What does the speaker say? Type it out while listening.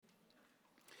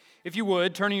If you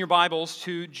would, turn in your Bibles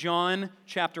to John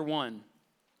chapter 1.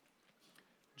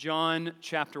 John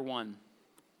chapter 1.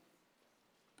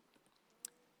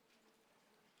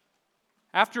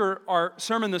 After our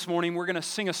sermon this morning, we're going to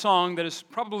sing a song that is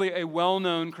probably a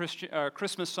well-known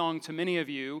Christmas song to many of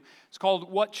you. It's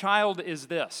called, "What Child Is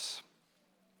This?"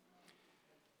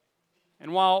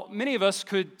 And while many of us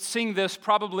could sing this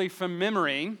probably from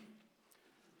memory,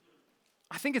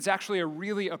 I think it's actually a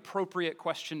really appropriate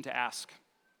question to ask.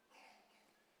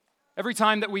 Every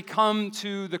time that we come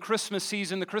to the Christmas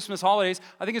season, the Christmas holidays,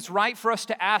 I think it's right for us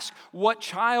to ask, what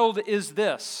child is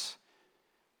this?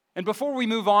 And before we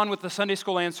move on with the Sunday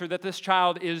school answer that this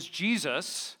child is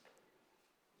Jesus,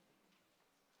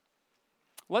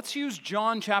 let's use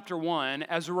John chapter 1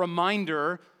 as a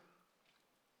reminder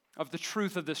of the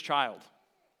truth of this child.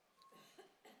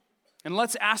 And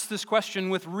let's ask this question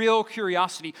with real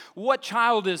curiosity. What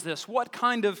child is this? What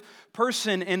kind of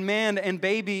person and man and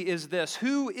baby is this?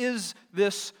 Who is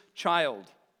this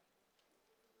child?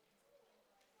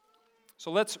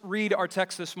 So let's read our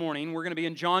text this morning. We're going to be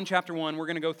in John chapter 1. We're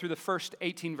going to go through the first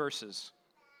 18 verses.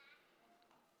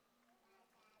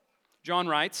 John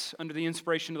writes, under the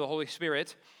inspiration of the Holy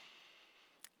Spirit,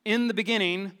 "In the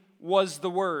beginning was the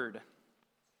Word,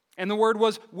 and the Word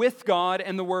was with God,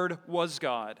 and the Word was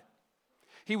God.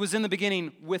 He was in the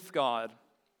beginning with God.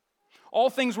 All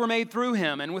things were made through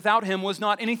him, and without him was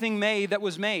not anything made that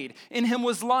was made. In him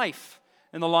was life,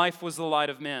 and the life was the light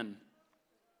of men.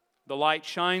 The light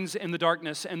shines in the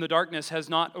darkness, and the darkness has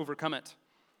not overcome it.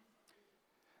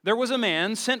 There was a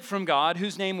man sent from God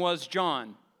whose name was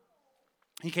John.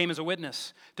 He came as a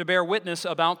witness, to bear witness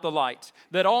about the light,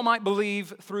 that all might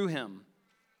believe through him.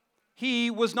 He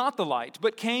was not the light,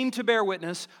 but came to bear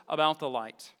witness about the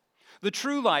light. The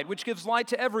true light, which gives light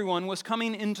to everyone, was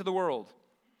coming into the world.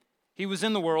 He was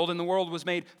in the world, and the world was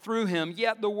made through him,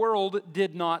 yet the world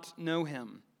did not know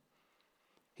him.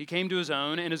 He came to his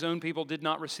own, and his own people did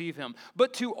not receive him.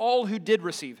 But to all who did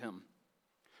receive him,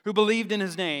 who believed in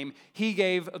his name, he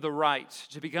gave the right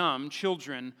to become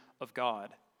children of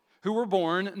God, who were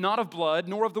born not of blood,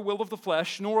 nor of the will of the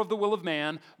flesh, nor of the will of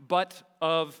man, but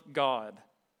of God.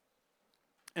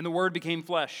 And the Word became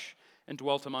flesh and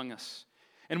dwelt among us.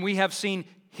 And we have seen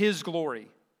his glory,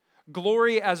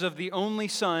 glory as of the only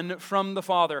Son from the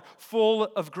Father, full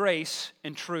of grace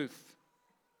and truth.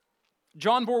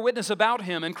 John bore witness about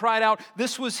him and cried out,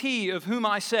 'This was he of whom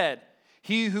I said,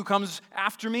 he who comes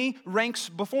after me ranks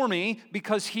before me,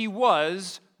 because he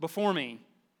was before me.'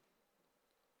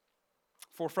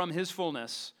 For from his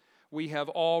fullness we have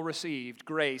all received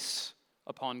grace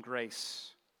upon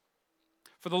grace.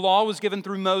 For the law was given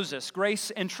through Moses.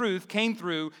 Grace and truth came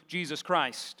through Jesus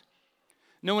Christ.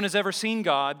 No one has ever seen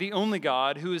God, the only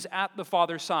God, who is at the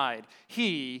Father's side.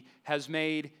 He has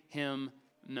made him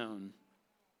known."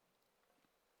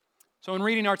 So in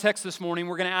reading our text this morning,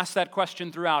 we're going to ask that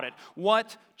question throughout it.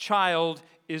 What child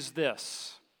is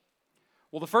this?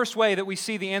 Well, the first way that we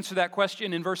see the answer to that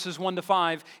question in verses 1 to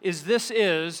 5 is this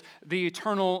is the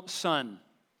eternal Son.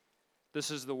 This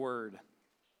is the Word.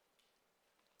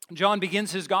 John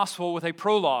begins his gospel with a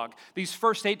prologue. These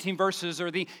first 18 verses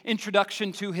are the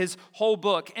introduction to his whole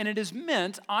book, and it is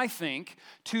meant, I think,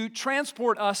 to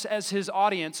transport us as his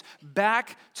audience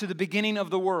back to the beginning of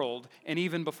the world and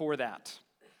even before that.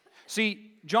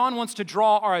 See, John wants to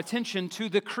draw our attention to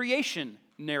the creation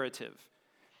narrative.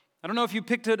 I don't know if you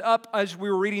picked it up as we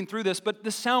were reading through this, but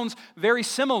this sounds very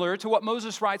similar to what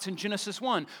Moses writes in Genesis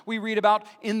 1. We read about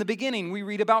in the beginning, we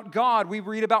read about God, we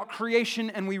read about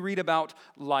creation, and we read about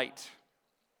light.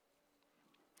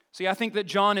 See, I think that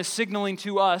John is signaling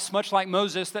to us, much like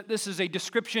Moses, that this is a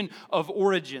description of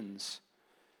origins.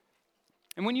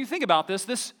 And when you think about this,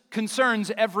 this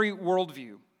concerns every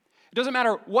worldview. It doesn't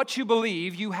matter what you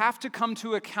believe, you have to come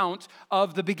to account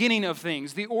of the beginning of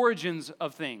things, the origins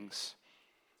of things.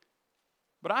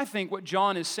 But I think what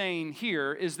John is saying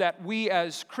here is that we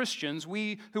as Christians,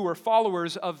 we who are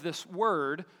followers of this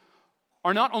word,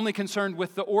 are not only concerned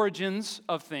with the origins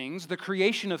of things, the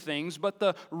creation of things, but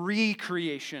the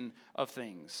recreation of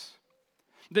things.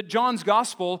 That John's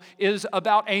gospel is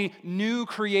about a new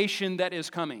creation that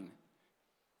is coming.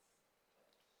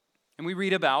 And we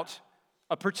read about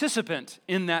a participant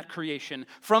in that creation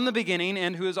from the beginning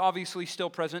and who is obviously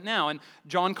still present now. And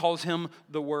John calls him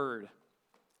the Word.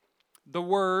 The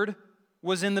Word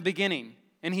was in the beginning,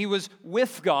 and he was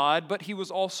with God, but he was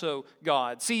also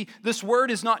God. See, this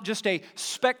Word is not just a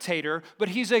spectator, but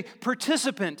he's a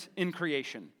participant in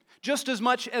creation, just as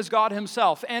much as God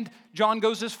himself. And John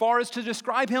goes as far as to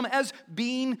describe him as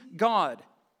being God.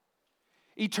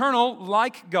 Eternal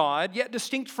like God, yet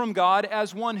distinct from God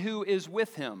as one who is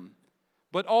with him,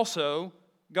 but also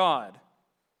God.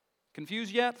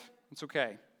 Confused yet? It's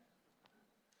okay.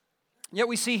 Yet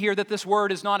we see here that this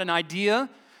word is not an idea.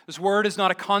 This word is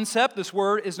not a concept. This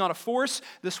word is not a force.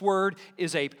 This word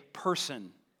is a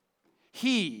person.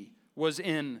 He was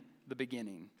in the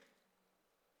beginning.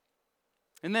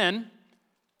 And then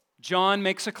John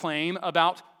makes a claim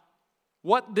about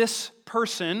what this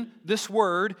person, this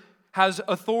word, has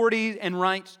authority and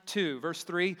right to. Verse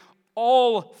 3,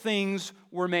 all things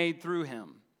were made through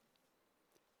him.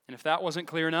 And if that wasn't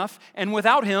clear enough, and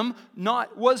without him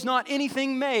was not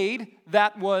anything made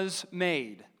that was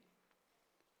made.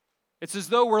 It's as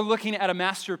though we're looking at a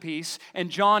masterpiece,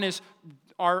 and John is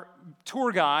our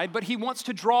tour guide, but he wants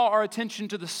to draw our attention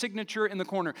to the signature in the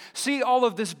corner. See all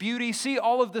of this beauty, see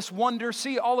all of this wonder,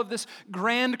 see all of this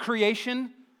grand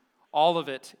creation. All of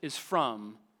it is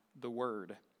from the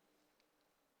Word.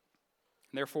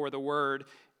 Therefore, the Word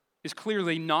is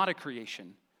clearly not a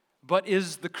creation, but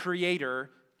is the Creator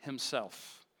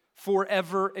himself,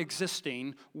 forever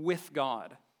existing with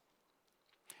God.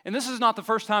 And this is not the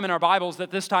first time in our Bibles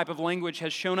that this type of language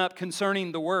has shown up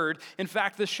concerning the Word. In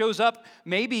fact, this shows up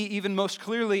maybe even most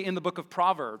clearly in the book of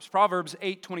Proverbs. Proverbs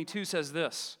 8:22 says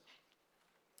this,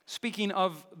 speaking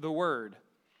of the Word,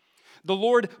 "The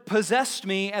Lord possessed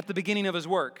me at the beginning of his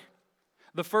work,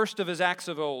 the first of his acts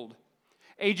of old.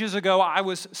 Ages ago I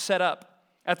was set up,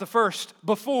 at the first,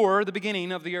 before the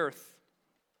beginning of the earth.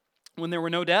 When there were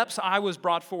no depths, I was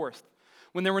brought forth.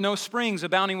 When there were no springs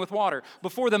abounding with water,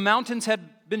 before the mountains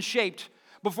had been shaped,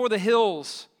 before the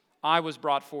hills, I was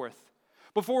brought forth.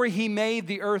 Before he made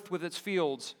the earth with its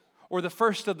fields, or the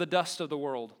first of the dust of the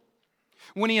world.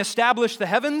 When he established the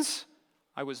heavens,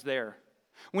 I was there.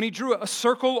 When he drew a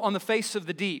circle on the face of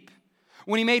the deep,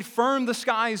 when he made firm the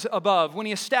skies above, when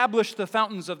he established the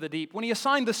fountains of the deep, when he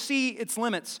assigned the sea its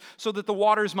limits so that the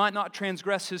waters might not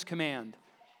transgress his command,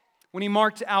 when he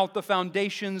marked out the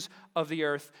foundations of the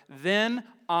earth, then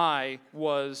I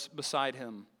was beside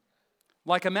him,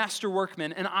 like a master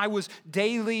workman, and I was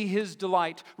daily his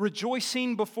delight,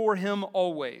 rejoicing before him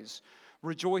always,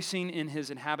 rejoicing in his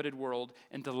inhabited world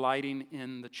and delighting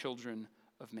in the children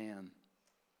of man."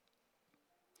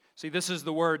 See, this is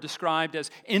the Word described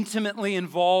as intimately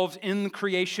involved in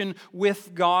creation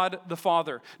with God the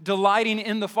Father, delighting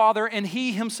in the Father, and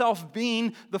he himself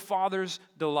being the Father's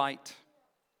delight.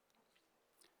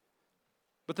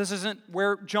 But this isn't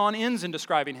where John ends in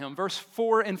describing him. Verse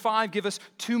 4 and 5 give us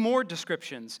two more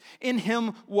descriptions. In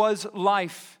him was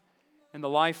life, and the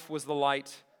life was the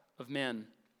light of men.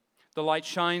 The light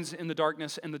shines in the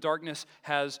darkness, and the darkness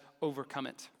has overcome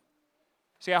it.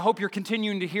 See, I hope you're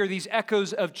continuing to hear these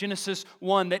echoes of Genesis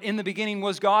 1, that in the beginning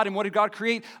was God, and what did God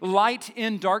create? Light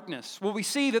in darkness. Well, we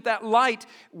see that light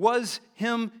was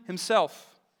him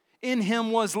himself. In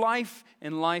him was life,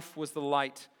 and life was the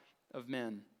light of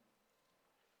men.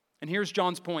 And here's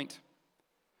John's point.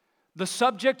 The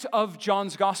subject of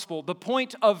John's gospel, the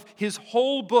point of his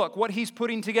whole book, what he's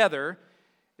putting together,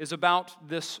 is about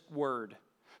this Word,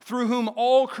 through whom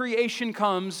all creation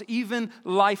comes, even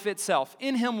life itself.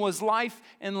 In him was life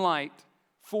and light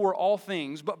for all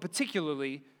things, but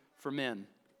particularly for men.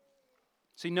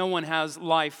 See, no one has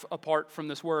life apart from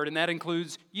this Word, and that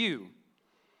includes you.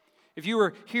 If you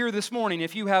are here this morning,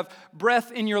 if you have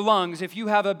breath in your lungs, if you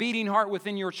have a beating heart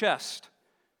within your chest,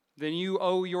 then you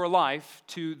owe your life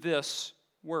to this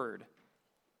Word.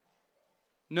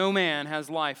 No man has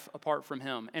life apart from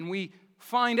him. And we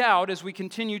find out as we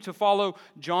continue to follow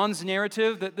John's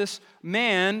narrative that this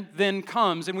man then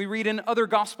comes, and we read in other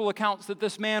gospel accounts that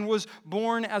this man was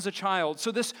born as a child.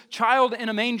 So this child in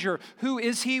a manger, who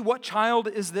is he? What child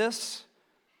is this?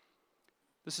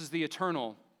 This is the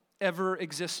eternal,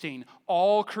 ever-existing,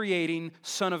 all-creating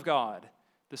Son of God.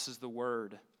 This is the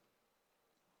Word.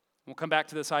 We'll come back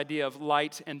to this idea of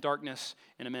light and darkness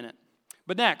in a minute.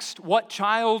 But next, what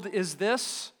child is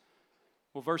this?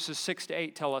 Well, verses 6 to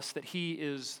 8 tell us that he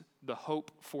is the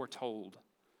hope foretold.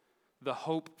 The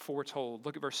hope foretold.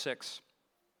 Look at verse 6.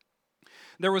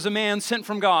 "There was a man sent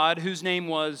from God whose name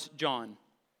was John.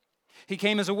 He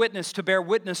came as a witness to bear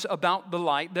witness about the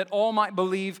light, that all might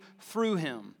believe through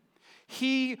him.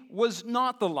 He was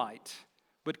not the light,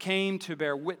 but came to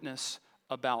bear witness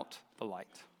about the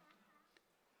light."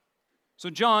 So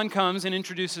John comes and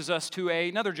introduces us to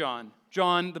another John,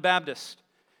 John the Baptist.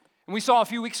 And we saw a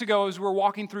few weeks ago as we were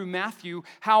walking through Matthew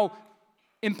how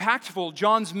impactful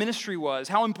John's ministry was,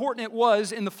 how important it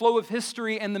was in the flow of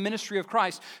history and the ministry of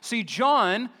Christ. See,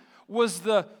 John was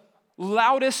the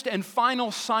loudest and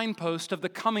final signpost of the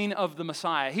coming of the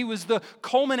Messiah. He was the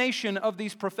culmination of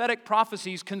these prophetic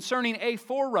prophecies concerning a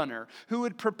forerunner who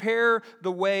would prepare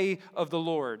the way of the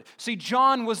Lord. See,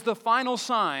 John was the final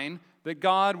sign that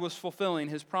God was fulfilling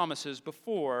his promises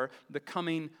before the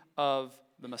coming of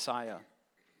the Messiah.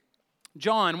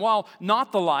 John, while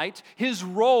not the light, his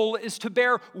role is to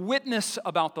bear witness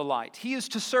about the light. He is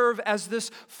to serve as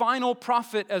this final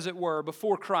prophet, as it were,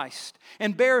 before Christ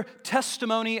and bear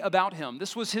testimony about him.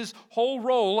 This was his whole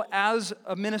role as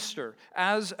a minister,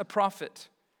 as a prophet,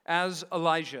 as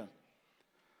Elijah.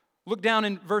 Look down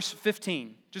in verse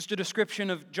 15, just a description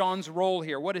of John's role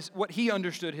here, what he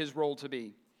understood his role to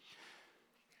be.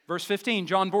 Verse 15,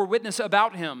 John bore witness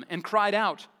about him and cried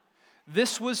out,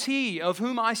 "This was he of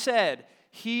whom I said,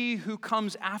 'He who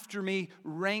comes after me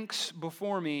ranks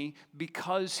before me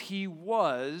because he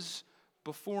was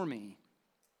before me.'"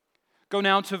 Go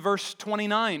now to verse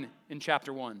 29 in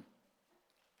chapter 1.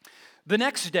 "The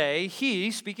next day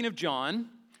he," speaking of John,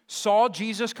 "saw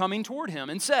Jesus coming toward him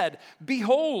and said,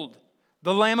 'Behold,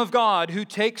 the Lamb of God who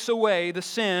takes away the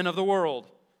sin of the world.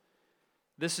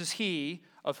 This is he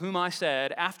of whom I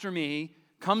said, after me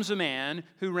comes a man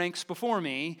who ranks before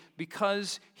me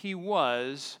because he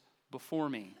was before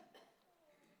me.'"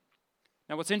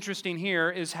 Now what's interesting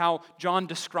here is how John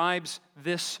describes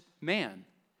this man.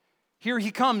 Here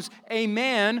he comes, a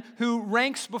man who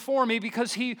ranks before me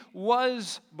because he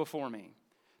was before me.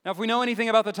 Now if we know anything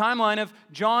about the timeline of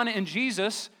John and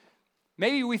Jesus,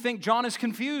 maybe we think John is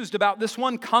confused about this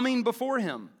one coming before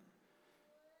him.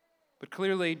 But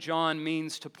clearly John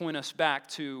means to point us back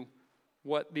to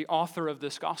what the author of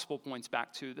this gospel points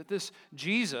back to, that this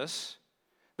Jesus,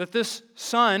 that this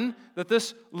Son, that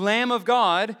this Lamb of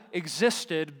God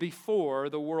existed before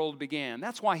the world began.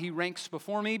 That's why he ranks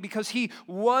before me, because he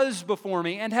was before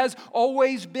me and has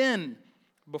always been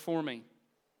before me.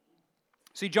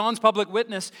 See, John's public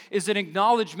witness is an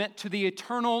acknowledgement to the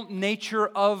eternal nature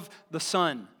of the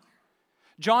Son.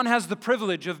 John has the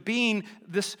privilege of being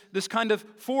this kind of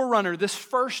forerunner, this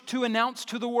first to announce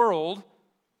to the world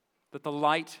that the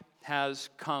light has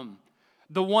come.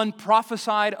 The one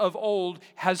prophesied of old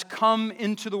has come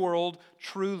into the world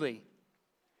truly.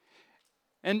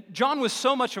 And John was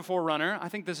so much a forerunner, I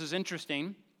think this is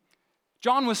interesting.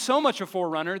 John was so much a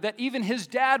forerunner that even his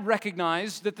dad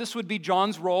recognized that this would be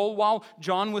John's role while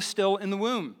John was still in the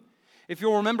womb. If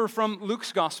you'll remember from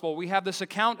Luke's gospel, we have this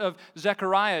account of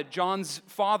Zechariah, John's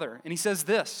father, and he says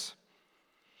this,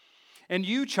 "And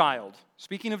you, child,"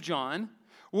 speaking of John,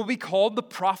 "will be called the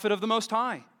prophet of the Most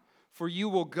High, for you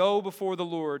will go before the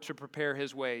Lord to prepare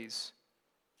his ways."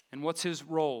 And what's his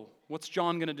role? What's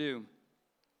John going to do?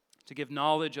 To give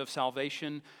knowledge of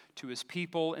salvation to his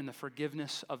people and the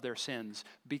forgiveness of their sins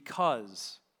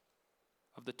because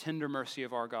of the tender mercy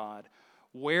of our God,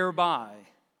 whereby,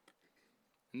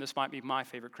 and this might be my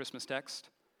favorite Christmas text,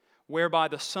 "whereby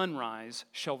the sunrise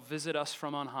shall visit us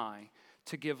from on high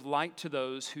to give light to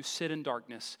those who sit in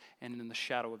darkness and in the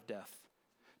shadow of death,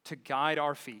 to guide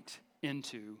our feet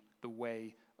into the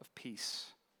way of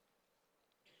peace."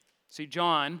 See,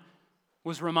 John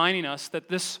was reminding us that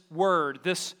this word,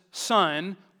 this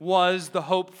Son, was the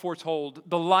hope foretold.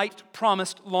 The light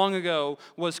promised long ago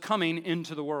was coming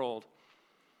into the world.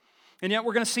 And yet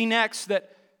we're going to see next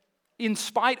that in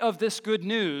spite of this good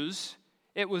news,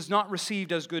 it was not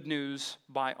received as good news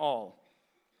by all.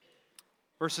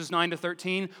 Verses 9 to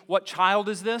 13, what child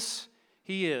is this?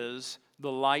 He is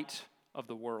the light of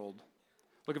the world.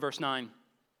 Look at verse 9.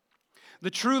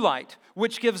 "The true light,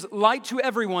 which gives light to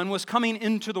everyone, was coming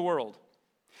into the world.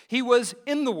 He was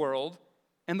in the world,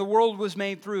 and the world was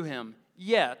made through him.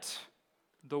 Yet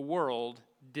the world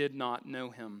did not know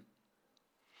him.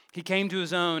 He came to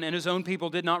his own, and his own people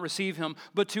did not receive him.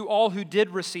 But to all who did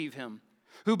receive him,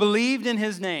 who believed in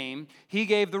his name, he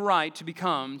gave the right to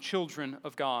become children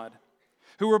of God,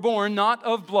 who were born not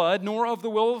of blood, nor of the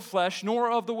will of flesh, nor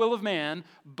of the will of man,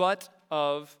 but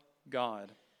of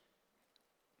God."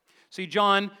 See,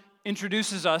 John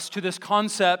introduces us to this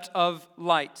concept of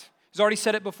light. He's already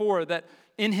said it before, that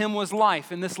in him was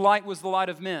life, and this light was the light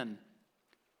of men.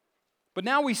 But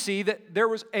now we see that there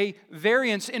was a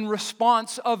variance in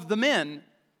response of the men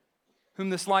whom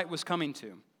this light was coming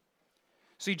to.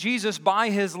 See, Jesus, by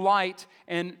his light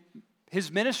and his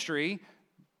ministry,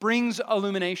 brings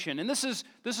illumination. And this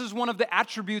is one of the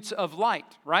attributes of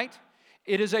light, right?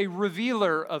 It is a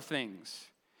revealer of things.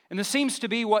 And this seems to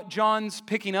be what John's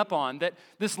picking up on, that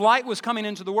this light was coming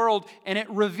into the world and it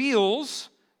reveals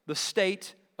the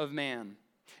state of man.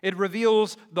 It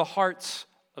reveals the hearts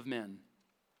of men.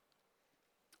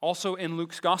 Also in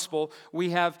Luke's gospel, we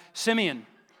have Simeon.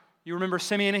 You remember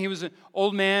Simeon? He was an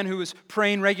old man who was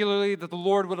praying regularly that the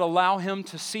Lord would allow him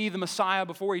to see the Messiah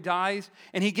before he dies.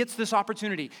 And he gets this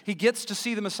opportunity. He gets to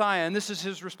see the Messiah. And this is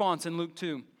his response in Luke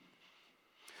 2.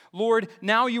 "Lord,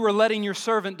 now you are letting your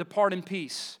servant depart in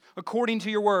peace, according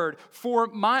to your word. For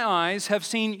my eyes have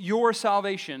seen your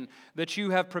salvation that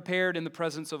you have prepared in the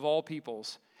presence of all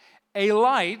peoples, a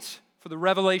light for the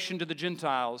revelation to the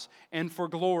Gentiles and for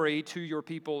glory to your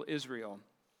people Israel."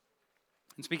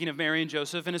 And speaking of Mary and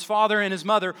Joseph, and his father and his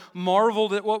mother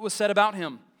marveled at what was said about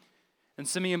him. And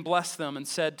Simeon blessed them and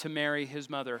said to Mary, his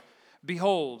mother,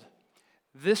 "Behold,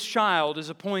 this child is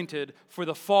appointed for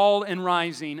the fall and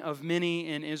rising of many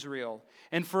in Israel,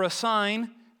 and for a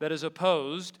sign that is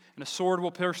opposed, and a sword will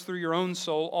pierce through your own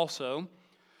soul also,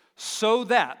 so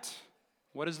that,"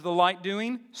 what is the light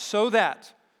doing? "So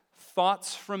that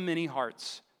thoughts from many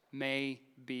hearts may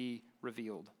be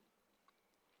revealed."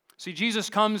 See, Jesus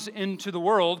comes into the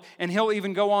world, and he'll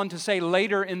even go on to say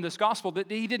later in this gospel that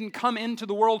he didn't come into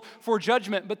the world for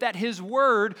judgment, but that his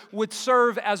word would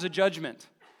serve as a judgment.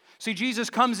 See, Jesus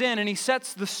comes in and he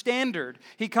sets the standard.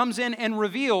 He comes in and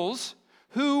reveals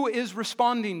who is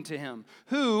responding to him,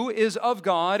 who is of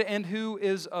God and who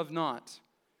is of not,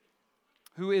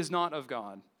 who is not of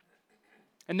God.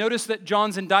 And notice that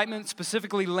John's indictment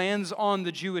specifically lands on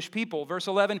the Jewish people. Verse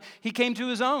 11, he came to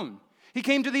his own. He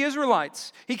came to the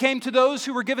Israelites. He came to those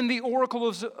who were given the oracle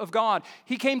of God.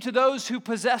 He came to those who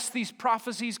possessed these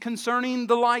prophecies concerning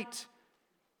the light.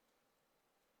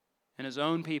 And his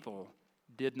own people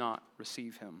did not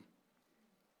receive him.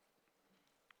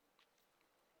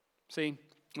 See,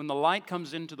 when the light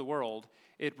comes into the world,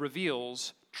 it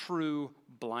reveals true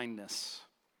blindness.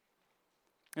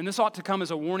 And this ought to come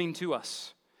as a warning to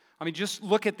us. I mean, just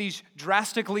look at these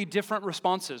drastically different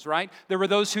responses, right? There were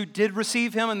those who did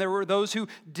receive him, and there were those who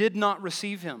did not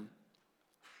receive him.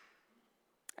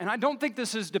 And I don't think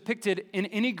this is depicted in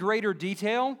any greater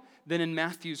detail than in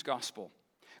Matthew's gospel.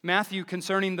 Matthew,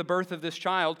 concerning the birth of this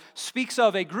child, speaks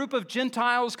of a group of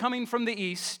Gentiles coming from the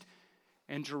east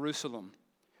and Jerusalem.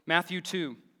 Matthew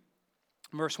 2,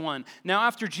 verse 1. "Now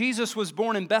after Jesus was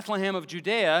born in Bethlehem of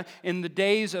Judea in the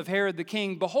days of Herod the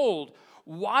king, behold,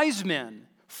 wise men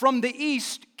from the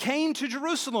east came to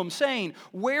Jerusalem, saying,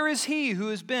 'Where is he who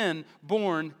has been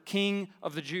born King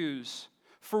of the Jews?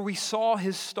 For we saw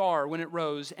his star when it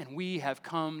rose, and we have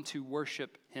come to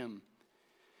worship him.'"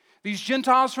 These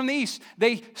Gentiles from the east,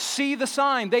 they see the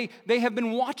sign. They have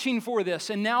been watching for this,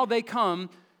 and now they come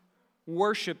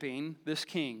worshiping this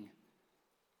king.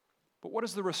 But what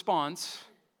is the response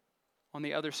on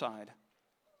the other side?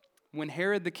 When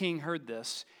Herod the king heard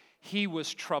this, he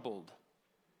was troubled.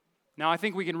 Now, I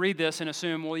think we can read this and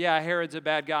assume, well, yeah, Herod's a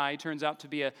bad guy. He turns out to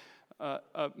be a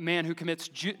man who commits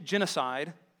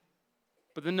genocide.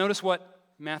 But then notice what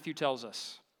Matthew tells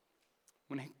us.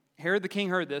 When Herod the king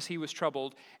heard this, he was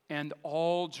troubled, and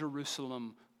all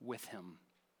Jerusalem with him.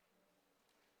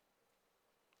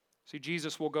 See,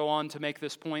 Jesus will go on to make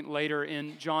this point later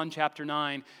in John chapter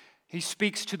 9. He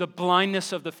speaks to the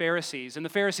blindness of the Pharisees, and the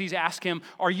Pharisees ask him,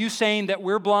 "Are you saying that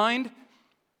we're blind?"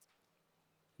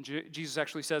 Jesus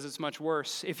actually says it's much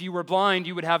worse. "If you were blind,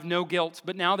 you would have no guilt.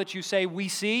 But now that you say we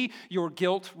see, your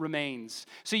guilt remains."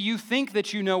 So you think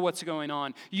that you know what's going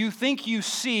on. You think you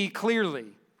see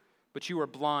clearly, but you are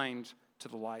blind to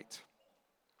the light.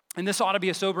 And this ought to be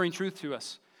a sobering truth to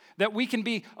us, that we can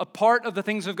be a part of the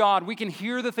things of God. We can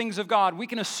hear the things of God. We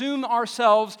can assume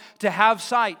ourselves to have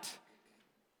sight.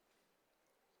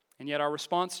 And yet our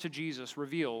response to Jesus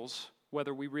reveals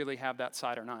whether we really have that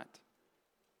sight or not.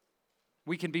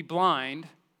 We can be blind,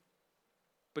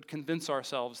 but convince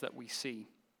ourselves that we see.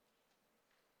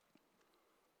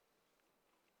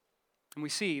 And we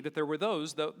see that there were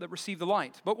those that received the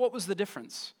light. But what was the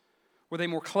difference? Were they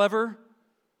more clever?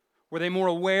 Were they more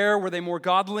aware? Were they more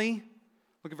godly?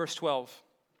 Look at verse 12.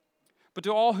 "But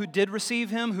to all who did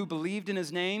receive him, who believed in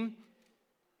his name,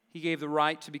 he gave the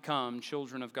right to become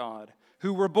children of God,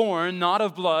 who were born not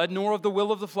of blood, nor of the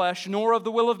will of the flesh, nor of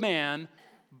the will of man,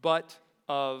 but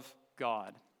of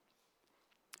God."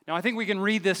 Now, I think we can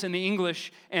read this in the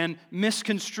English and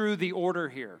misconstrue the order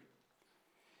here.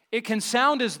 It can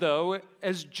sound as though,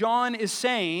 as John is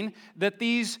saying, that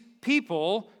these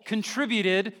people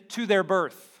contributed to their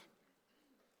birth.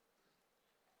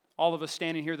 All of us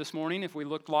standing here this morning, if we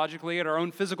looked logically at our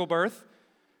own physical birth,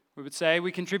 we would say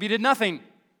we contributed nothing.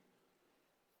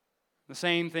 The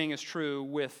same thing is true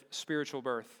with spiritual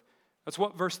birth. That's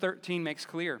what verse 13 makes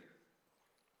clear.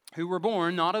 "Who were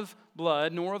born not of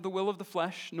blood, nor of the will of the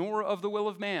flesh, nor of the will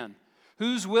of man."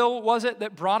 Whose will was it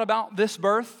that brought about this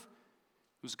birth?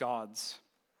 It was God's.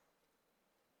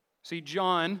 See,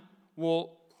 John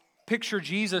will picture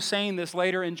Jesus saying this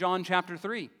later in John chapter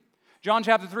 3. John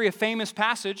chapter 3, a famous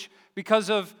passage because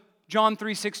of John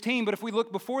 3:16, but if we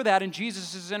look before that in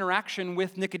Jesus' interaction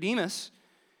with Nicodemus,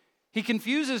 He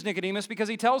confuses Nicodemus because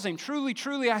he tells him, "Truly,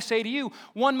 truly, I say to you,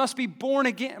 one must be born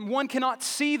again. One cannot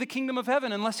see the kingdom of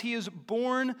heaven unless he is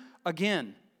born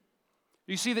again."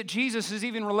 You see that Jesus is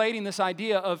even relating this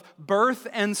idea of birth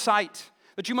and sight,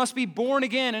 that you must be born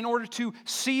again in order to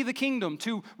see the kingdom,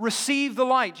 to receive the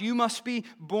light. You must be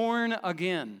born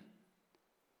again.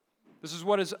 This is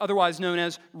what is otherwise known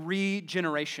as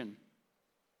regeneration.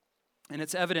 And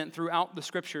it's evident throughout the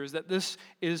Scriptures that this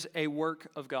is a work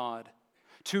of God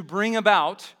to bring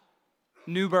about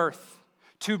new birth,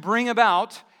 to bring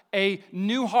about a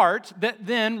new heart that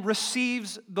then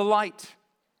receives the light.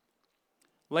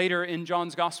 Later in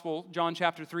John's Gospel, John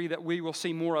chapter 3, that we will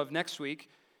see more of next week,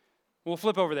 we'll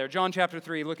flip over there. John chapter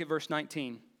 3, look at verse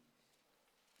 19.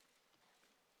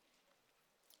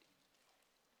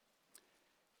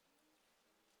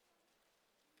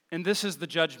 And this is the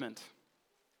judgment.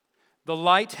 The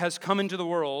light has come into the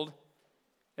world,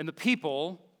 and the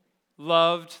people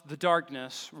loved the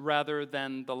darkness rather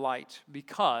than the light,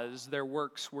 because their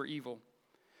works were evil.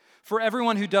 For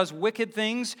everyone who does wicked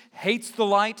things hates the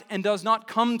light and does not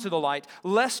come to the light,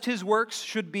 lest his works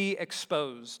should be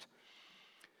exposed.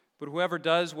 But whoever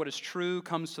does what is true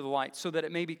comes to the light, so that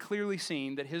it may be clearly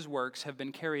seen that his works have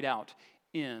been carried out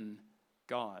in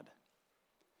God.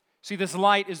 See, this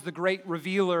light is the great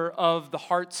revealer of the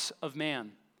hearts of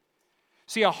man.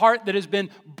 See, a heart that has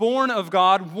been born of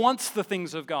God wants the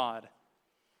things of God.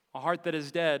 A heart that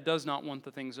is dead does not want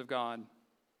the things of God.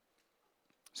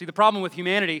 See, the problem with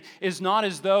humanity is not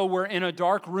as though we're in a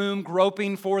dark room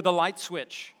groping for the light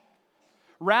switch.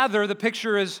 Rather, the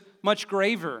picture is much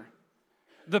graver.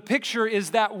 The picture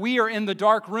is that we are in the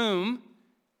dark room,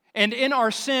 and in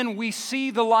our sin, we see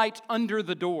the light under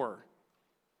the door.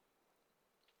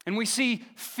 And we see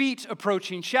feet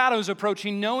approaching, shadows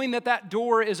approaching, knowing that that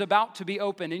door is about to be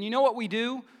opened. And you know what we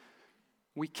do?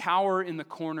 We cower in the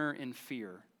corner in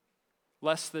fear,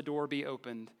 lest the door be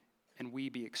opened and we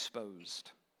be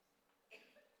exposed.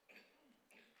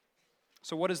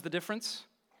 So what is the difference?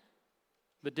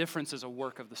 The difference is a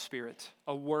work of the Spirit,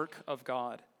 a work of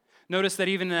God. Notice that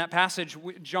even in that passage,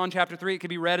 John chapter 3, it could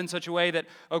be read in such a way that,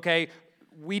 okay,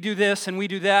 we do this and we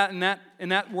do that,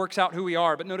 and that works out who we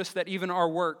are. But notice that even our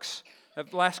works,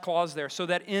 that last clause there, so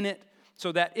that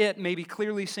it may be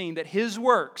clearly seen that His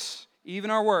works,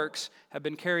 even our works, have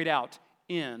been carried out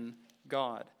in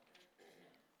God.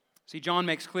 See, John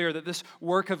makes clear that this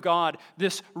work of God,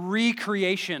 this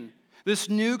recreation, this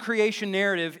new creation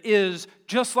narrative is,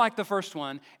 just like the first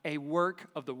one, a work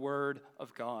of the Word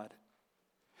of God.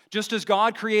 Just as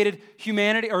God created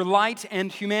humanity, or light and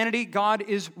humanity, God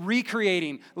is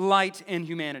recreating light and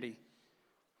humanity.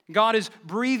 God is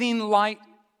breathing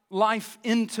life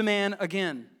into man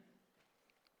again.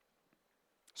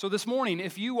 So this morning,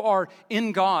 if you are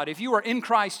in God, if you are in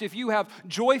Christ, if you have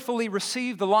joyfully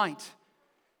received the light,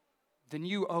 then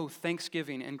you owe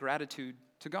thanksgiving and gratitude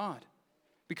to God,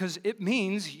 because it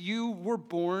means you were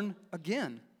born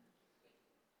again.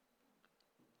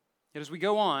 Yet as we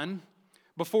go on,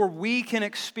 before we can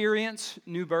experience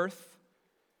new birth,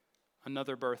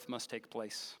 another birth must take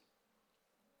place.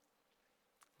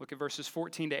 Look at verses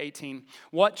 14 to 18.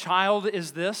 What child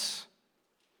is this?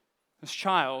 This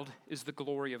child is the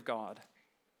glory of God.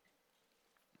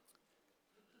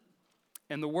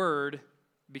 And the Word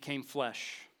became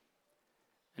flesh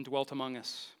and dwelt among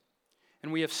us.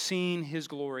 And we have seen His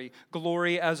glory,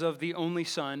 glory as of the only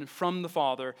Son from the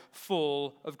Father,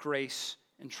 full of grace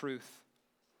and truth.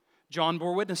 John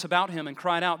bore witness about Him and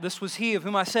cried out, "This was He of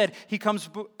whom I said, He comes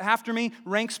after me,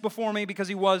 ranks before me, because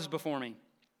He was before me."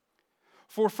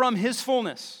 For from His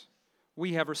fullness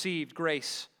we have received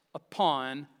grace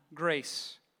upon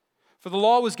grace. For the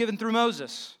law was given through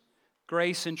Moses.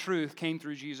 Grace and truth came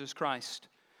through Jesus Christ.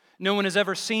 No one has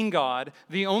ever seen God,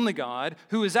 the only God,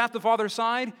 who is at the Father's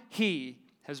side. He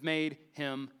has made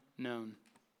Him known.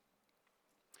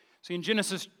 See, in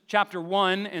Genesis chapter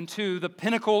 1 and 2, the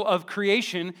pinnacle of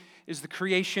creation is the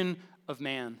creation of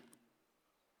man.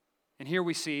 And here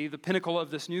we see the pinnacle of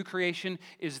this new creation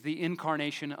is the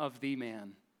incarnation of the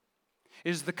man,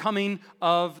 is the coming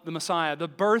of the Messiah. The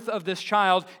birth of this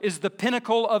child is the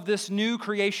pinnacle of this new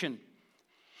creation.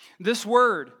 This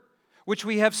Word, which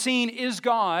we have seen is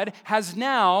God, has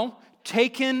now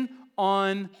taken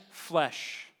on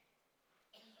flesh.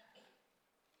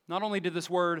 Not only did this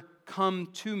Word come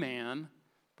to man,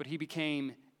 but He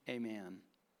became a man.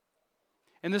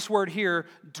 And this word here,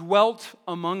 dwelt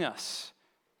among us.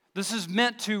 This is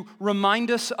meant to remind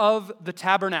us of the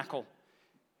tabernacle.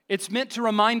 It's meant to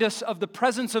remind us of the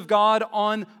presence of God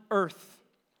on earth.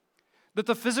 That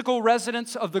the physical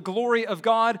residence of the glory of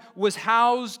God was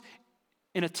housed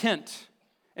in a tent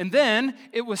And then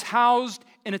it was housed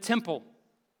in a temple.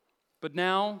 But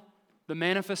now the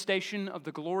manifestation of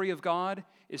the glory of God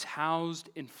is housed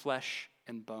in flesh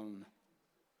and bone.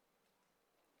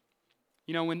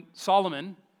 You know, when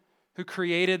Solomon, who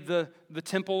created the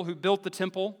temple, who built the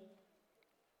temple,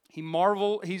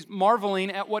 he's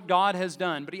marveling at what God has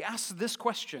done. But he asks this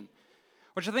question,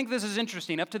 which I think this is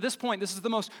interesting. Up to this point, this is the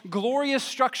most glorious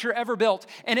structure ever built,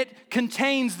 and it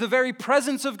contains the very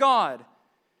presence of God.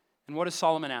 And what does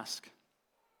Solomon ask?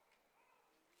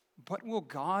 But will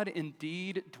God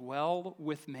indeed dwell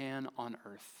with man on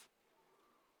earth?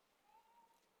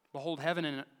 Behold, heaven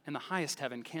and the highest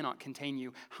heaven cannot contain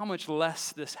you. How much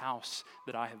less this house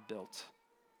that I have built?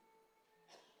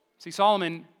 See,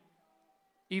 Solomon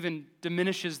even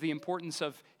diminishes the importance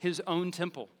of his own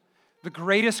temple, the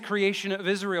greatest creation of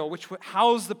Israel, which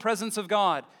housed the presence of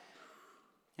God.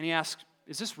 And he asks,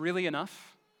 is this really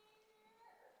enough?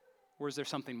 Or is there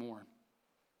something more?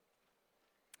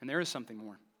 And there is something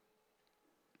more.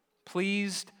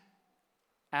 Pleased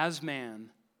as man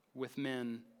with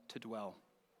men to dwell.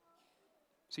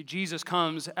 See, Jesus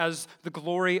comes as the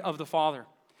glory of the Father.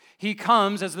 He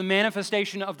comes as the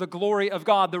manifestation of the glory of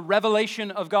God, the revelation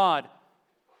of God.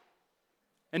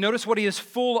 And notice what he is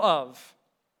full of.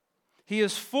 He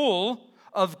is full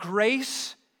of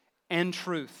grace and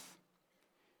truth.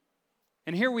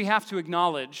 And here we have to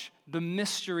acknowledge the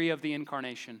mystery of the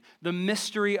incarnation, the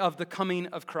mystery of the coming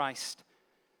of Christ.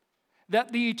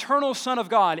 That the eternal Son of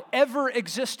God, ever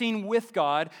existing with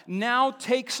God, now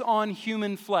takes on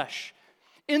human flesh,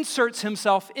 inserts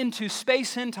himself into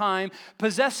space and time,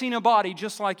 possessing a body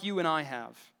just like you and I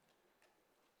have.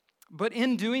 But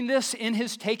in doing this, in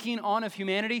his taking on of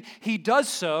humanity, he does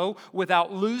so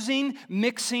without losing,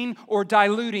 mixing, or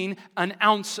diluting an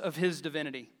ounce of his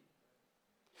divinity.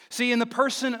 See, in the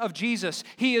person of Jesus,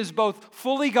 he is both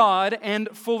fully God and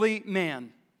fully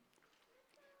man.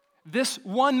 This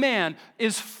one man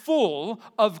is full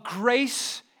of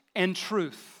grace and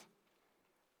truth.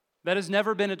 That has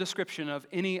never been a description of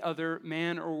any other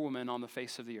man or woman on the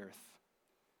face of the earth.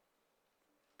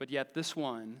 But yet this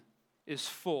one is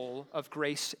full of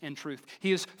grace and truth.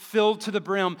 He is filled to the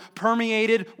brim,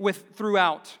 permeated with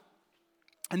throughout.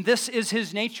 And this is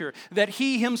his nature, that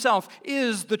he himself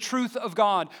is the truth of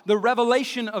God, the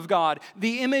revelation of God,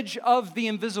 the image of the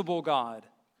invisible God.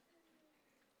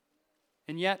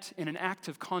 And yet, in an act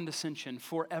of condescension,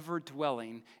 forever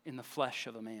dwelling in the flesh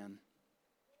of a man.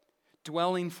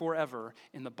 Dwelling forever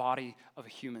in the body of a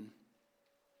human.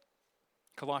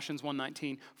 Colossians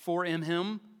 1:19, for in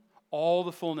him all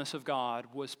the fullness of God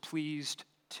was pleased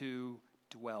to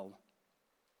dwell.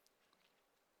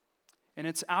 And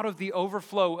it's out of the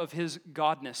overflow of his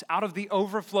godness, out of the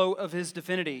overflow of his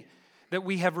divinity, that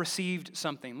we have received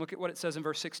something. Look at what it says in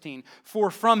verse 16. For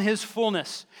from his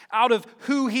fullness, out of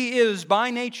who he is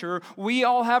by nature, we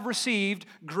all have received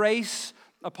grace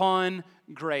upon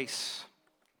grace.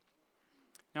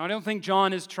 Now, I don't think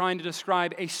John is trying to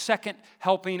describe a second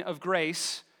helping of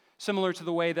grace, similar to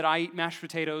the way that I eat mashed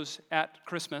potatoes at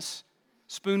Christmas,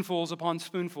 spoonfuls upon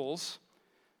spoonfuls.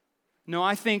 No,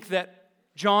 I think that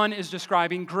John is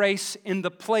describing grace in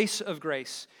the place of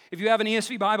grace. If you have an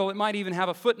ESV Bible, it might even have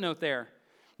a footnote there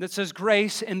that says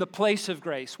grace in the place of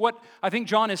grace. What I think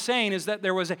John is saying is that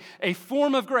there was a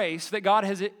form of grace that God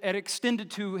had extended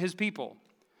to his people.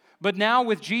 But now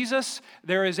with Jesus,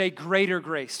 there is a greater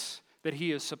grace that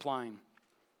he is supplying.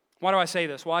 Why do I say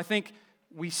this? Well, I think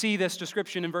we see this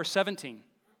description in verse 17.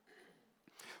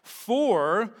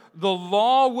 For the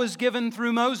law was given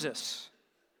through Moses.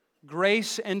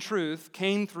 Grace and truth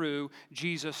came through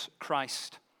Jesus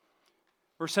Christ.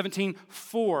 Verse 17,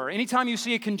 for. Anytime you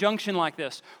see a conjunction like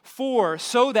this, for,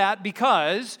 so that,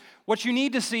 because, what you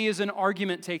need to see is an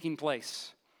argument taking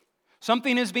place.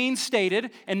 Something is being stated,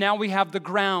 and now we have the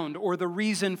ground or the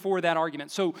reason for that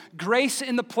argument. So, grace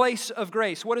in the place of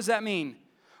grace. What does that mean?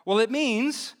 Well, it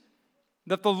means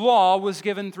that the law was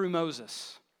given through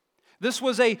Moses. This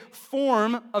was a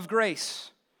form of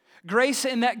grace. Grace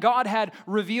in that God had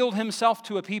revealed himself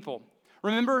to a people.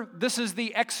 Remember, this is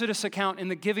the Exodus account in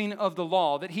the giving of the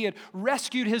law, that he had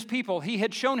rescued his people. He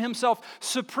had shown himself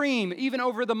supreme, even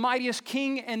over the mightiest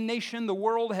king and nation the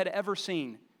world had ever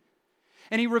seen.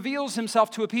 And he reveals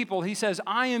himself to a people. He says,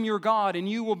 I am your God, and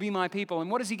you will be my people. And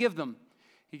what does he give them?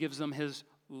 He gives them his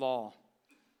law.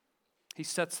 He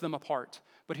sets them apart.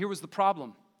 But here was the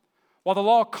problem. While the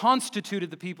law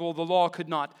constituted the people, the law could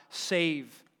not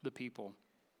save the people.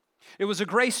 It was a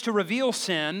grace to reveal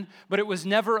sin, but it was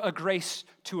never a grace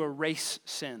to erase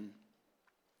sin.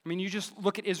 I mean, you just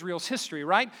look at Israel's history,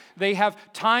 right? They have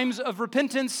times of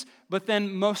repentance, but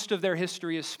then most of their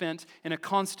history is spent in a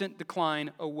constant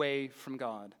decline away from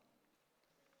God.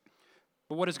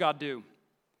 But what does God do?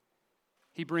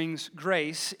 He brings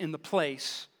grace in the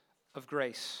place of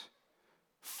grace.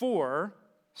 For,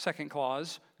 second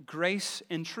clause, grace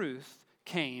and truth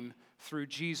came through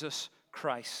Jesus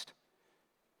Christ.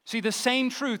 See, the same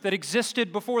truth that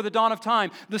existed before the dawn of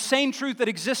time, the same truth that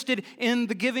existed in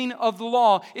the giving of the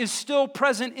law is still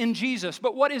present in Jesus.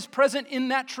 But what is present in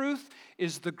that truth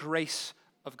is the grace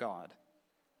of God.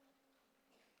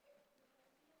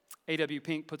 A.W.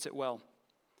 Pink puts it well.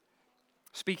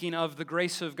 Speaking of the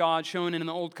grace of God shown in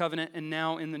the Old Covenant and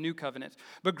now in the New Covenant.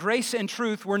 But grace and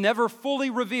truth were never fully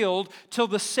revealed till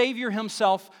the Savior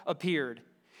himself appeared.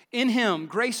 In him,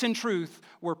 grace and truth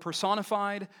were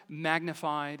personified,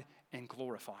 magnified, and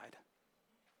glorified.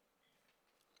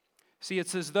 See,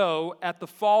 it's as though at the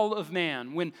fall of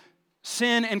man, when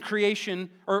sin and creation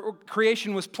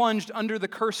was plunged under the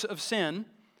curse of sin,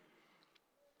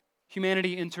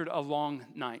 humanity entered a long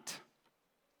night.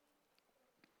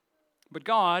 But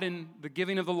God, in the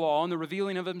giving of the law and the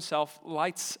revealing of himself,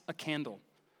 lights a candle,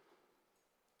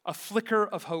 a flicker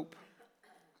of hope,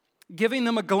 giving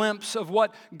them a glimpse of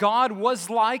what God was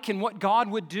like and what God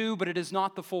would do, but it is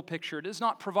not the full picture. It does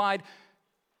not provide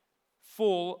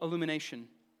full illumination.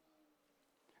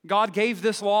 God gave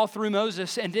this law through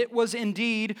Moses, and it was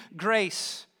indeed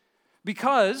grace,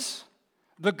 because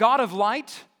the God of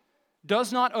light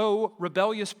does not owe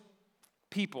rebellious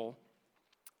people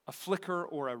a flicker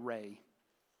or a ray.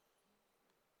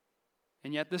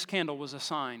 And yet this candle was a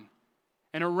sign.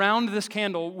 And around this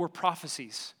candle were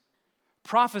prophecies.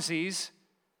 Prophecies,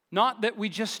 not that we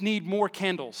just need more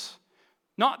candles,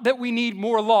 not that we need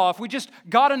more law. If we just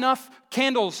got enough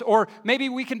candles, or maybe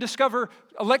we can discover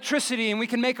electricity and we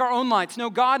can make our own lights. No,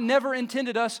 God never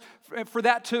intended us for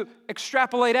that to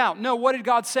extrapolate out. No, what did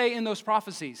God say in those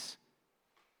prophecies?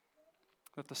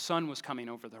 That the sun was coming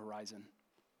over the horizon,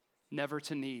 never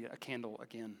to need a candle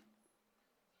again.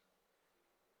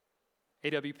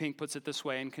 A.W. Pink puts it this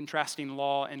way in contrasting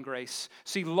law and grace.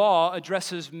 See, law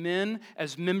addresses men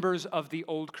as members of the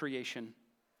old creation,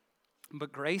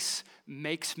 but grace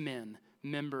makes men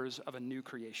members of a new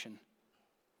creation.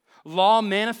 Law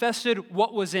manifested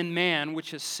what was in man,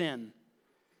 which is sin,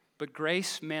 but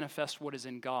grace manifests what is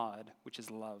in God, which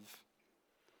is love.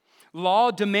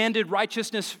 Law demanded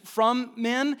righteousness from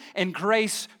men, and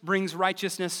grace brings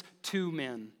righteousness to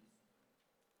men.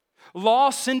 Law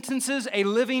sentences a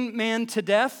living man to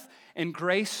death, and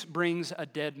grace brings a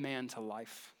dead man to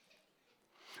life.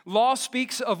 Law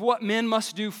speaks of what men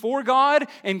must do for God,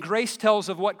 and grace tells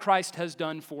of what Christ has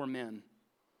done for men.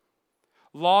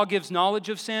 Law gives knowledge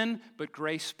of sin, but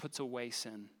grace puts away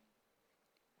sin.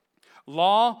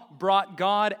 Law brought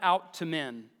God out to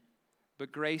men,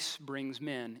 but grace brings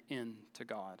men in to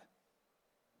God.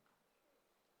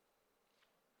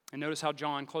 And notice how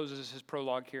John closes his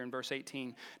prologue here in verse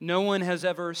 18. No one has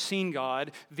ever seen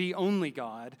God, the only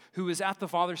God, who is at the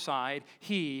Father's side.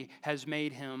 He has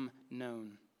made him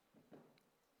known.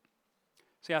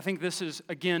 See, I think this is,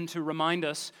 again, to remind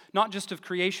us not just of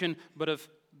creation, but of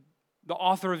the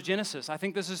author of Genesis. I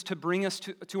think this is to bring us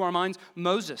to our minds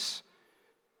Moses.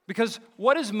 Because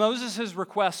what is Moses'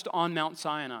 request on Mount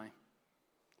Sinai?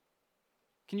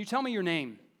 Can you tell me your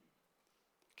name?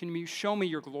 Can you show me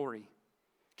your glory?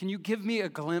 Can you give me a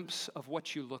glimpse of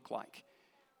what you look like?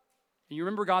 And you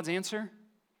remember God's answer?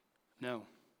 No.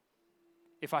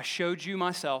 If I showed you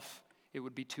myself, it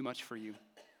would be too much for you.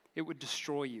 It would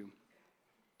destroy you.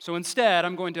 So instead,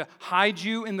 I'm going to hide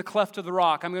you in the cleft of the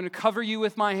rock. I'm going to cover you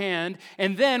with my hand.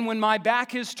 And then when my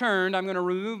back is turned, I'm going to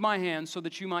remove my hand so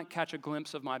that you might catch a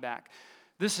glimpse of my back.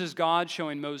 This is God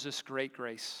showing Moses great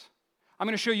grace. I'm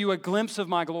going to show you a glimpse of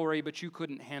my glory, but you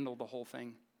couldn't handle the whole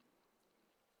thing.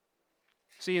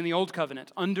 See, in the Old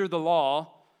Covenant, under the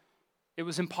law, it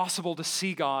was impossible to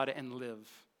see God and live.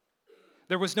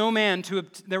 There was no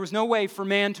way for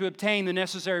man to obtain the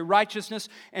necessary righteousness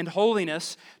and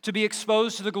holiness to be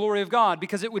exposed to the glory of God,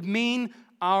 because it would mean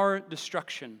our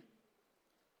destruction.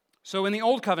 So in the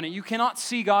Old Covenant, you cannot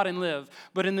see God and live,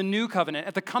 but in the New Covenant,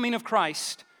 at the coming of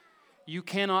Christ, you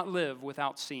cannot live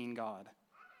without seeing God.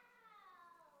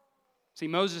 See,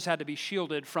 Moses had to be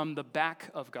shielded from the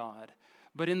back of God.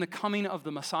 But in the coming of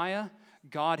the Messiah,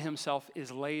 God himself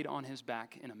is laid on his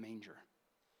back in a manger.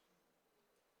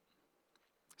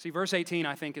 See, verse 18,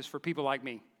 I think, is for people like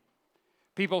me.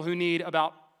 People who need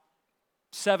about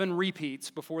 7 repeats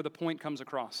before the point comes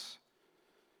across.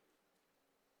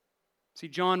 See,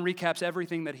 John recaps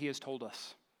everything that he has told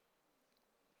us.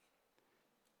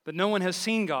 But no one has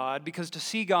seen God, because to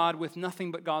see God with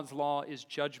nothing but God's law is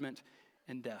judgment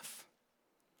and death.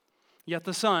 Yet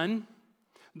the Son,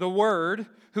 the Word,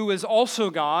 who is also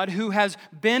God, who has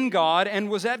been God and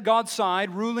was at God's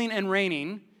side, ruling and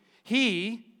reigning,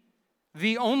 He,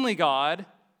 the only God,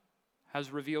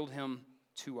 has revealed Him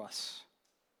to us.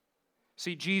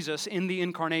 See, Jesus in the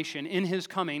incarnation, in His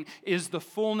coming, is the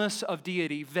fullness of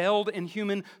deity, veiled in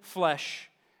human flesh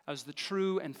as the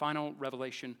true and final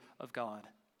revelation of God.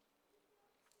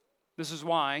 This is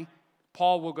why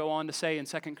Paul will go on to say in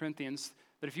 2 Corinthians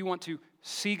that if you want to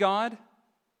see God,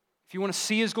 if you want to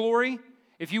see His glory,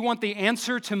 if you want the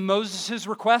answer to Moses'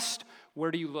 request,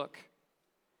 where do you look?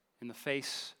 In the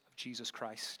face of Jesus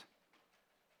Christ.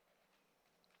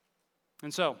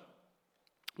 And so,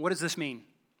 what does this mean?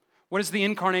 What is the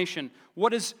incarnation?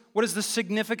 What is the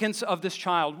significance of this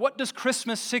child? What does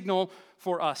Christmas signal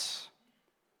for us?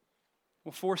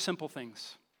 Well, 4 simple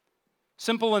things.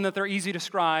 Simple in that they're easy to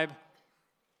describe,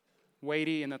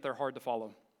 weighty in that they're hard to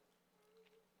follow.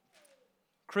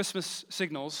 Christmas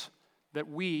signals that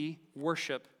we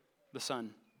worship the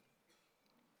Son.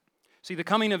 See, the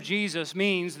coming of Jesus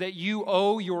means that you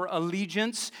owe your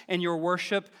allegiance and your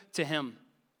worship to Him.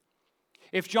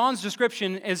 If John's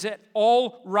description is at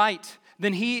all right,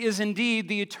 then He is indeed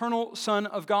the eternal Son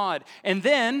of God. And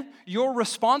then your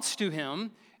response to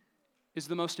Him is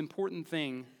the most important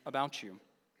thing about you.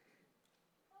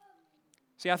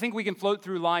 See, I think we can float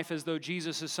through life as though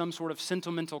Jesus is some sort of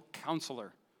sentimental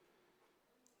counselor,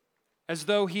 as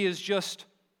though He is just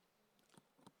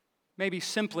maybe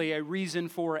simply a reason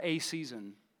for a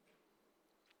season.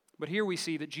 But here we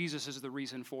see that Jesus is the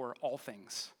reason for all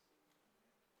things.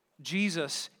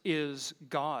 Jesus is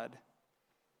God.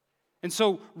 And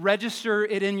so register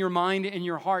it in your mind and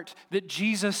your heart that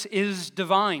Jesus is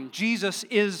divine. Jesus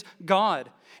is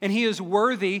God. And He is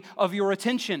worthy of your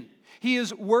attention. He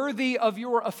is worthy of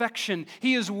your affection.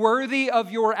 He is worthy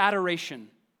of your adoration.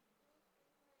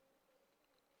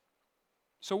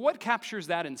 So what captures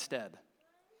that instead?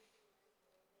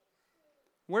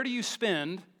 Where do you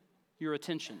spend your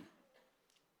attention?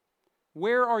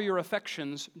 Where are your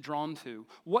affections drawn to?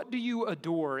 What do you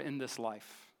adore in this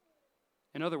life?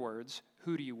 In other words,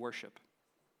 who do you worship?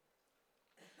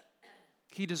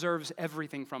 He deserves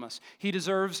everything from us. He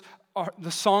deserves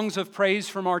the songs of praise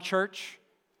from our church.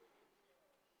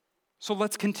 So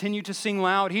let's continue to sing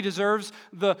loud. He deserves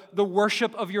the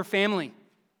worship of your family.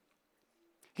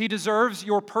 He deserves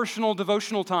your personal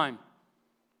devotional time.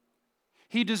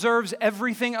 He deserves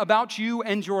everything about you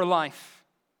and your life.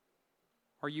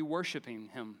 Are you worshiping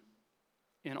Him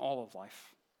in all of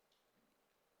life?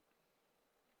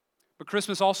 But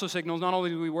Christmas also signals not only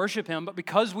do we worship Him, but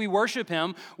because we worship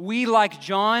Him, we, like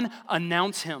John,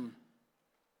 announce Him.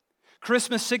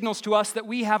 Christmas signals to us that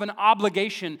we have an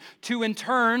obligation to, in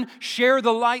turn, share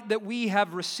the light that we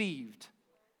have received.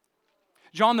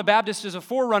 John the Baptist is a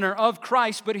forerunner of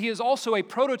Christ, but he is also a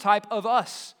prototype of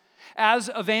us as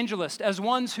evangelists, as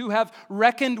ones who have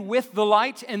reckoned with the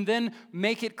light and then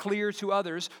make it clear to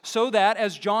others, so that,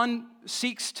 as John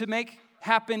seeks to make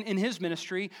happen in his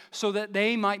ministry, so that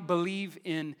they might believe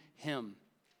in Him.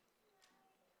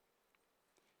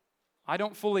 I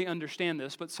don't fully understand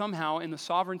this, but somehow in the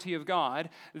sovereignty of God,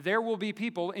 there will be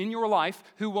people in your life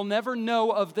who will never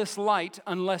know of this light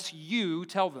unless you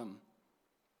tell them.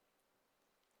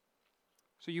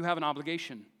 So you have an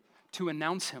obligation to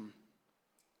announce Him.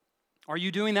 Are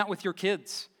you doing that with your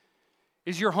kids?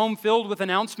 Is your home filled with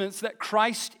announcements that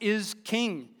Christ is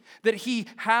King, that He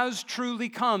has truly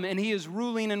come and He is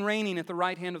ruling and reigning at the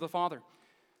right hand of the Father?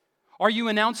 Are you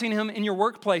announcing Him in your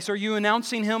workplace? Are you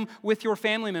announcing Him with your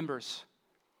family members?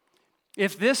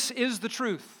 If this is the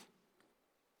truth,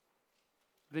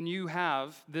 then you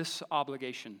have this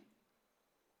obligation.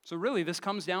 So really, this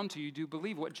comes down to, you do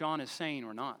believe what John is saying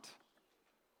or not?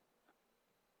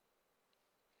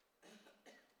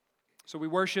 So we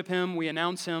worship Him, we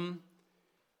announce Him,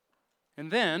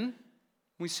 and then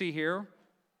we see here,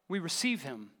 we receive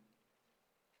Him.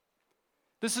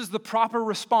 This is the proper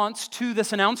response to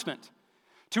this announcement,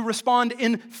 to respond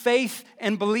in faith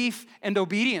and belief and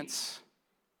obedience.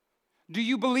 Do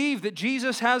you believe that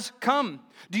Jesus has come?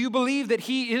 Do you believe that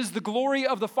He is the glory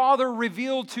of the Father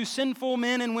revealed to sinful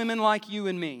men and women like you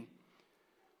and me?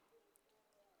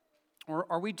 Or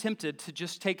are we tempted to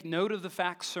just take note of the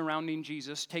facts surrounding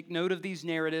Jesus, take note of these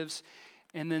narratives,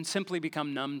 and then simply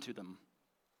become numb to them?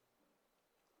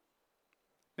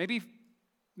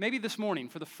 Maybe this morning,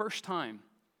 for the first time,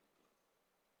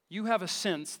 you have a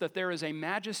sense that there is a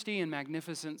majesty and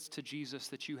magnificence to Jesus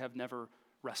that you have never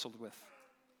wrestled with.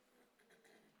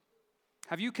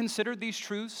 Have you considered these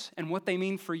truths and what they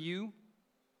mean for you?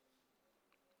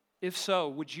 If so,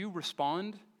 would you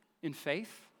respond in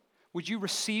faith? Would you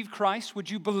receive Christ? Would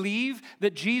you believe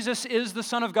that Jesus is the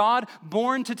Son of God,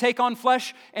 born to take on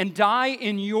flesh and die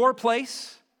in your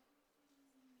place?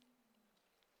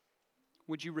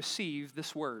 Would you receive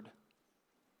this word?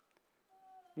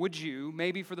 Would you,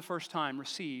 maybe for the first time,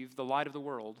 receive the light of the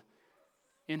world,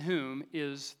 in whom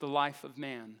is the life of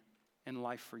man and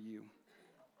life for you?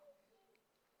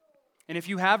 And if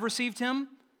you have received him,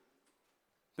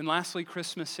 then lastly,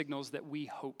 Christmas signals that we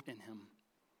hope in him.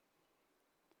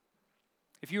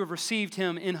 If you have received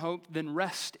him in hope, then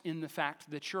rest in the fact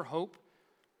that your hope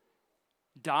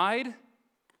died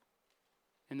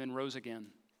and then rose again.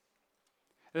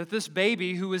 That this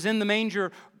baby who was in the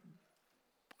manger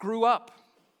grew up,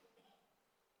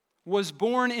 was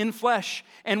born in flesh,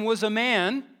 and was a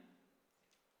man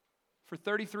for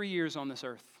 33 years on this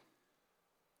earth.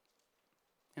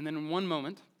 And then in one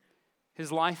moment,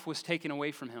 his life was taken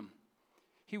away from him.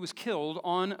 He was killed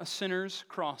on a sinner's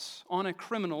cross,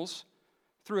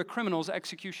 through a criminal's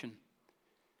execution,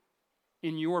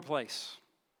 in your place,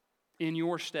 in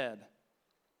your stead.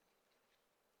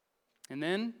 And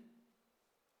then,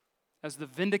 as the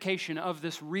vindication of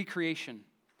this recreation,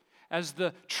 as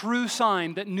the true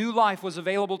sign that new life was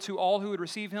available to all who would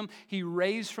receive him, he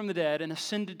raised from the dead and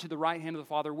ascended to the right hand of the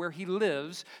Father, where he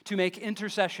lives to make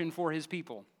intercession for his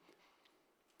people.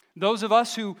 Those of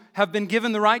us who have been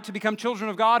given the right to become children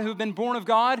of God, who have been born of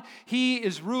God, he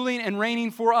is ruling and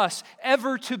reigning for us,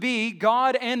 ever to be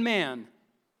God and man,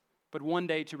 but one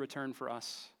day to return for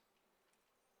us.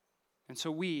 And so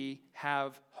we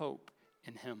have hope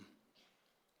in him.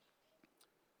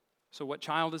 So what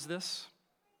child is this?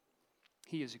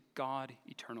 He is God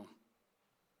eternal.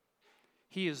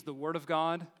 He is the Word of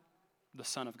God, the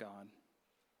Son of God.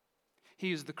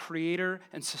 He is the creator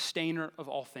and sustainer of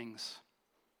all things.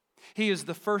 He is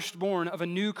the firstborn of a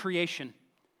new creation.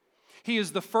 He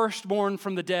is the firstborn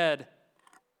from the dead.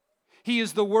 He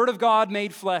is the Word of God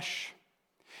made flesh.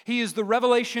 He is the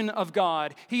revelation of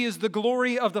God. He is the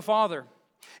glory of the Father.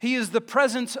 He is the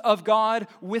presence of God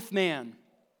with man.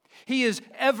 He is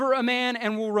ever a man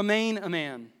and will remain a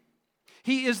man.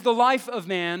 He is the life of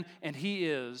man, and he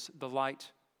is the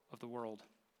light of the world.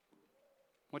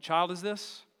 What child is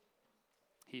this?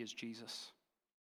 He is Jesus.